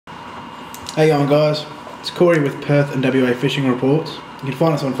How you going, guys? It's Corey with Perth and WA Fishing Reports. You can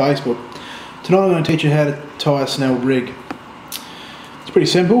find us on Facebook. Tonight I'm going to teach you how to tie a snell rig. It's pretty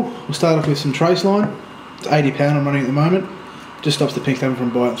simple. We'll start off with some trace line. It's 80 pound I'm running at the moment. Just stops the pink salmon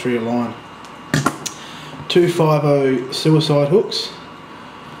from biting through your line. 2 5/0 suicide hooks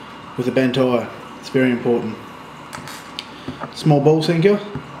with a bent eye. It's very important. Small ball sinker.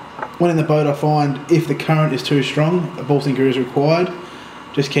 When in the boat, I find if the current is too strong, a ball sinker is required.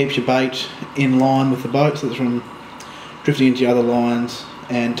 Just keeps your bait in line with the boat so it's from drifting into other lines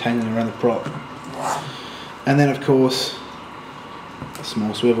and tangling around the prop. And then of course a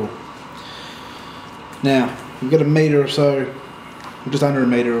small swivel. Now we've got a metre or so, just under a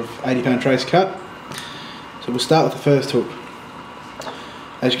metre of 80 pound trace cut. So we'll start with the first hook.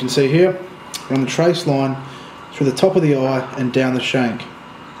 As you can see here, run the trace line through the top of the eye and down the shank.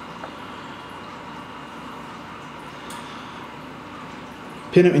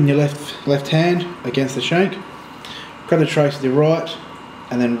 Pin it in your left hand against the shank. Grab the trace with your right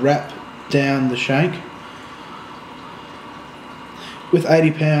and then wrap down the shank. With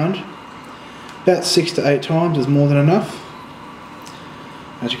 80 pound, about 6 to 8 times is more than enough.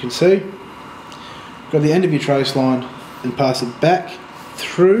 As you can see, grab the end of your trace line and pass it back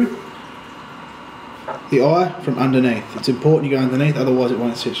through the eye from underneath. It's important you go underneath, otherwise it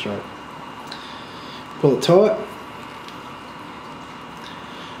won't sit straight. Pull it tight.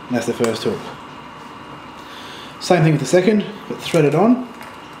 And that's the first hook. Same thing with the second, but thread it on.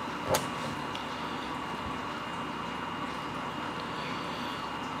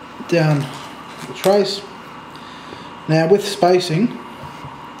 Down the trace. Now with spacing,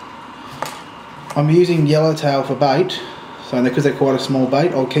 I'm using yellowtail for bait, so because they're quite a small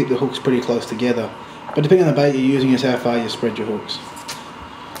bait, I'll keep the hooks pretty close together. But depending on the bait you're using is how far you spread your hooks.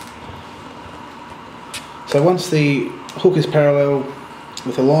 So once the hook is parallel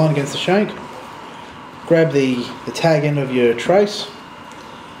with a line against the shank, grab the tag end of your trace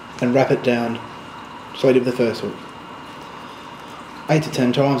and wrap it down just like you did with the first hook. 8 to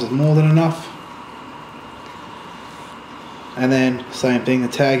 10 times is more than enough. And then same thing, the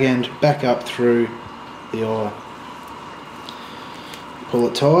tag end back up through the eye. Pull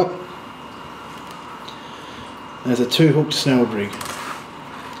it tight. And there's a 2 hooked snell rig.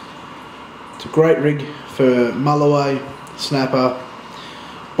 It's a great rig for mulloway, snapper,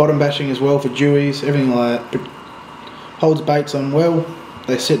 bottom bashing as well for dewies, everything like that. But holds baits on well,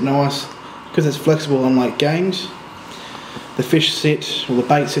 they sit nice. Because it's flexible unlike gangs, the fish sit, or the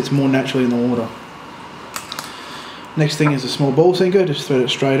bait sits more naturally in the water. Next thing is a small ball sinker, just thread it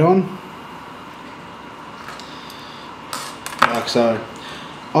straight on. Like so.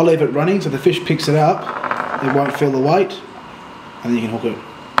 I'll leave it running so the fish picks it up, it won't feel the weight, and then you can hook it.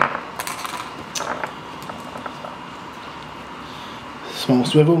 Small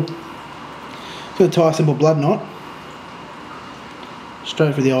swivel. Going to tie a simple blood knot.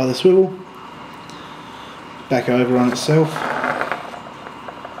 Straight for the eye of the swivel. Back over on itself.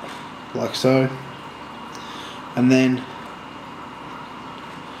 Like so. And then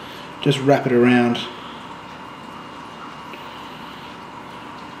just wrap it around.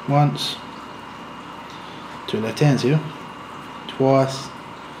 Once. 2 left hands here. Twice.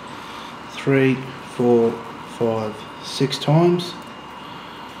 3, 4, 5, 6 times.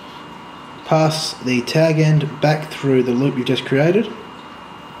 Pass the tag end back through the loop you just created.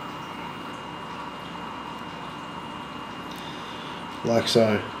 Like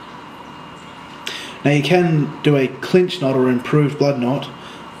so. Now you can do a clinch knot or improved blood knot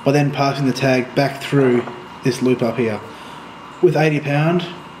by then passing the tag back through this loop up here. With 80 pound,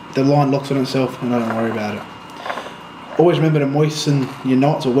 the line locks on itself and I don't worry about it. Always remember to moisten your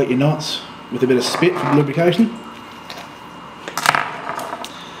knots or wet your knots with a bit of spit for lubrication.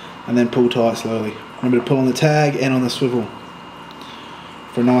 And then pull tight slowly. Remember to pull on the tag and on the swivel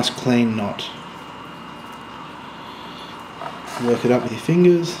for a nice clean knot. Work it up with your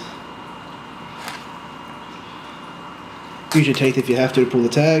fingers. Use your teeth if you have to pull the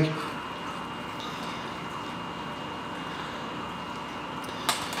tag.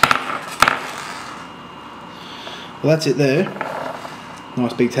 Well, that's it there.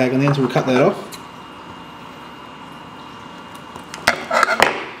 Nice big tag on the end, so we'll cut that off.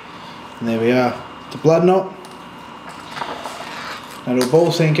 And there we are. It's a blood knot, a little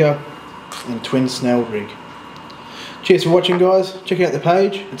ball sinker, and a twin snell rig. Cheers for watching, guys. Check out the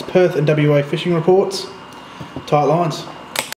page. It's Perth and WA Fishing Reports. Tight lines.